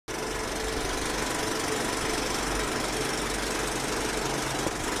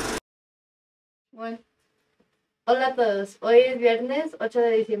One. Hola a todos, hoy es viernes 8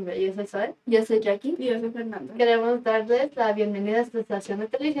 de diciembre. Yo soy Zoe. Yo soy Jackie. Y yo soy Fernanda. Queremos darles la bienvenida a esta estación de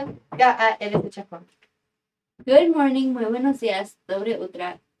televisión KALS Chacón. Good morning, muy buenos días, dobre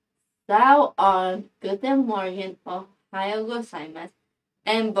utra. Tao on, guten morgen, ohio gozaimasu,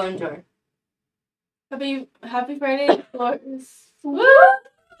 and bonjour. Happy Friday, Woo!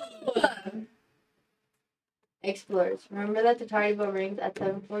 Explorers, remember that the tardy bell rings at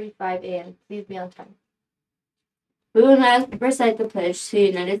 7:45 a.m. Please be on time. We will now recite the pledge to the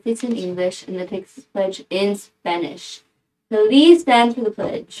United States in English and the Texas pledge in Spanish. Please stand for the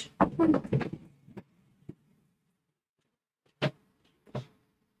pledge.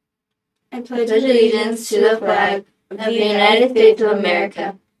 I Pledge allegiance to the flag of the United States of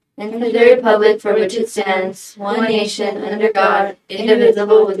America and to the republic for which it stands, one nation, under God,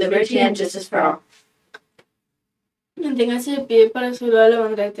 indivisible, with liberty and justice for all. Manténgase de pie para saludar a la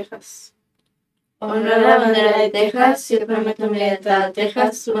bandera de Texas. Honor la bandera de Texas y prometo mi lealtad a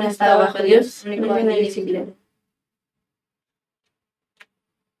Texas, un estado bajo Dios, único e indivisible.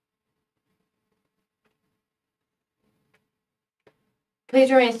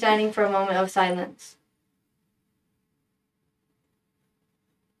 Please remain standing for a moment of silence.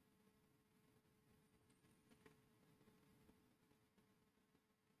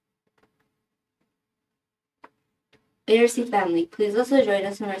 ARC family, please also join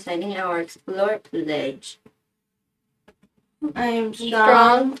us in reciting our Explore pledge. I am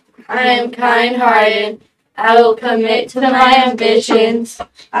Strong, I am kind-hearted. I will commit to my ambitions.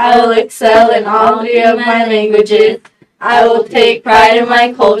 I will excel in all 3 of my languages. I will take pride in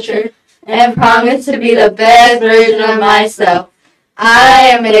my culture and promise to be the best version of myself. I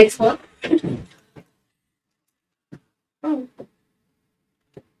am an explorer.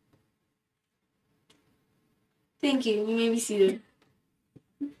 Thank you. You may be seated.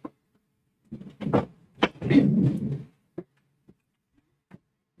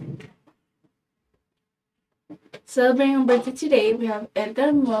 Celebrating a birthday today, we have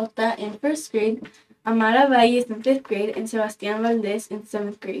Edgar Mota in 1st grade, Amara Valles in 5th grade, and Sebastián Valdez in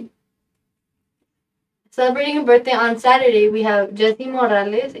 7th grade. Celebrating a birthday on Saturday, we have Jessie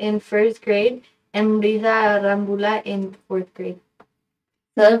Morales in 1st grade and Brisa Rambula in 4th grade.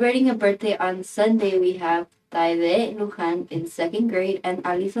 Celebrating a birthday on Sunday, we have Taide Lujan in 2nd grade and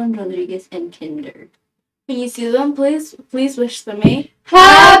Alison Rodriguez in kinder. When you see them, please wish them a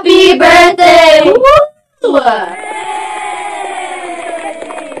Happy birthday! Woo!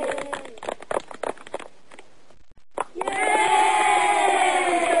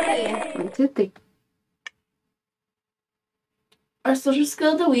 Yay! 1, 2, 3. Our social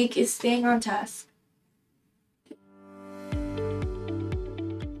skill of the week is staying on task.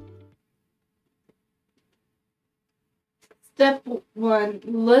 Step 1.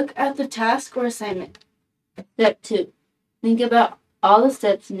 Look at the task or assignment. Step 2. Think about all the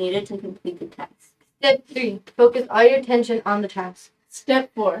steps needed to complete the task. Step 3. Focus all your attention on the task.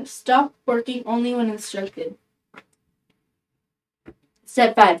 Step 4. Stop working only when instructed.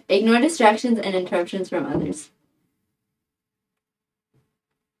 Step 5. Ignore distractions and interruptions from others.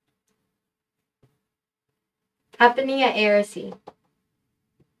 Happening at ARC.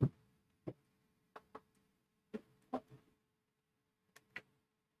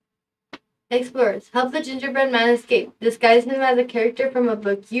 Explorers, help the gingerbread man escape. Disguise him as a character from a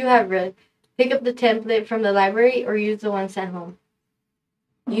book you have read. Pick up the template from the library or use the one sent home.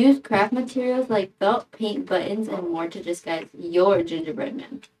 Use craft materials like felt, paint, buttons, and more to disguise your gingerbread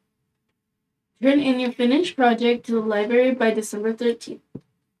man. Turn in your finished project to the library by December 13th.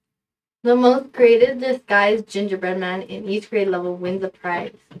 The most creative disguised gingerbread man in each grade level wins a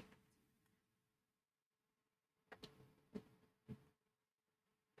prize.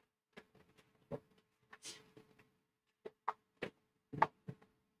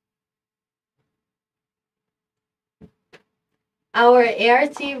 Our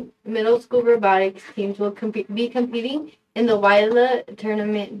ARC middle school robotics teams will be competing in the WILA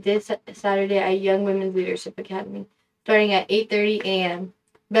tournament this Saturday at Young Women's Leadership Academy, starting at 8:30 a.m.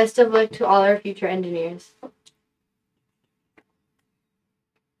 Best of luck to all our future engineers.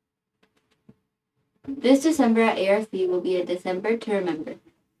 This December at ARC will be a December to remember.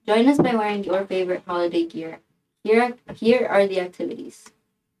 Join us by wearing your favorite holiday gear. Here are the activities.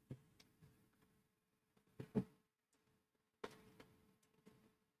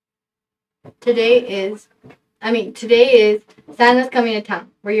 Today is Santa's Coming to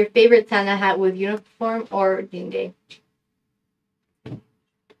Town. Wear your favorite Santa hat with uniform or Dean Day.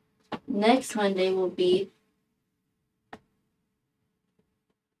 Next Monday will be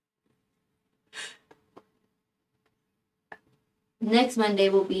Next Monday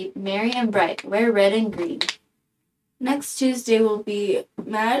will be merry and bright. Wear red and green. Next Tuesday will be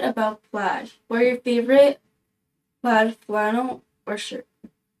mad about plaid. Wear your favorite plaid flannel or shirt.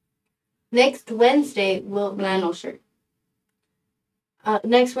 Next Wednesday will Flannel shirt.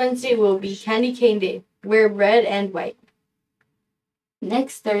 Next Wednesday will be Candy Cane Day. Wear red and white.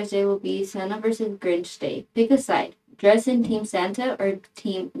 Next Thursday will be Santa versus Grinch Day. Pick a side. Dress in Team Santa or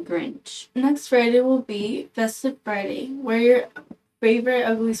Team Grinch. Next Friday will be Festive Friday. Wear your favorite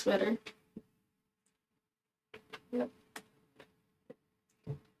ugly sweater.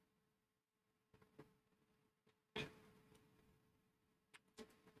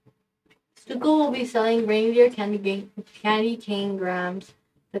 Stuco will be selling reindeer candy cane grams.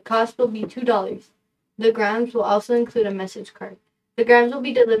 The cost will be $2. The grams will also include a message card. The grams will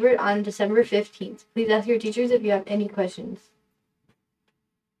be delivered on December 15th. Please ask your teachers if you have any questions.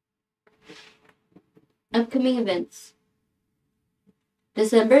 Upcoming events.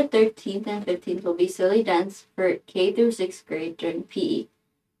 December 13th and 15th will be silly dance for K through 6th grade during PE.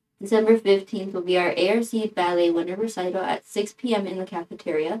 December 15th will be our ARC Ballet Winter Recital at 6 p.m. in the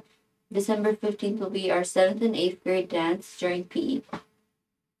cafeteria. December 15th will be our 7th and 8th grade dance during PE.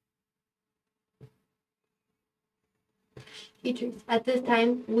 Teachers, at this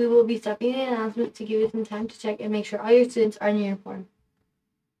time, we will be stopping the announcement to give you some time to check and make sure all your students are in uniform.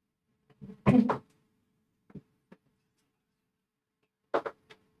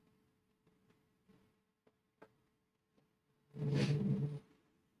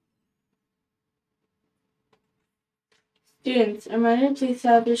 Students, a reminder, please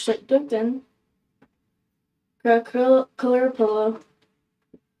have your shirt tucked in. Grab color pillow.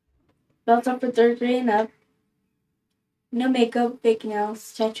 Belts up for 3rd grade and up. No makeup, fake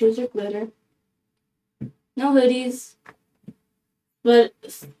nails, tattoos, or glitter. No hoodies.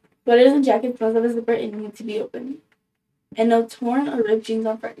 Sweaters and jackets must have a zipper and need to be open. And no torn or ripped jeans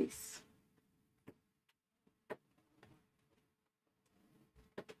on Fridays.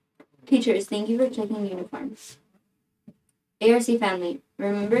 Teachers, thank you for checking uniforms. ARC family,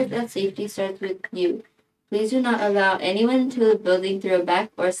 remember that safety starts with you. Please do not allow anyone into the building through a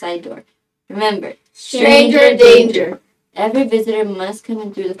back or side door. Remember, Stranger danger. Every visitor must come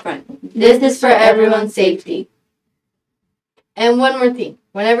in through the front. This is for everyone's safety. And one more thing.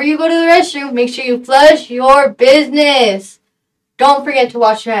 Whenever you go to the restroom, make sure you flush your business. Don't forget to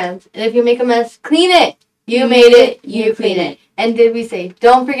wash your hands. And if you make a mess, clean it. You made it, you clean it. And did we say,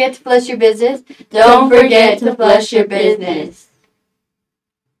 don't forget to flush your business? Don't forget to flush your business.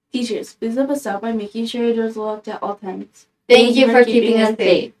 Teachers, please help us out by making sure your doors are locked at all times. Thank you for keeping us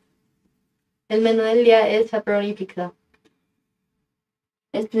safe. El menú del día es pepperoni pizza.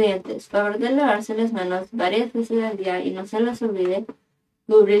 Estudiantes, favor de lavarse las manos varias veces al día y no se les olvide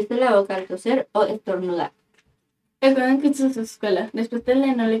cubrirse la boca al toser o estornudar. Recuerden que esto es su escuela. Respétenla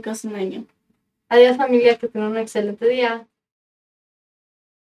y no le causen daño. Adiós familia, que tengan un excelente día.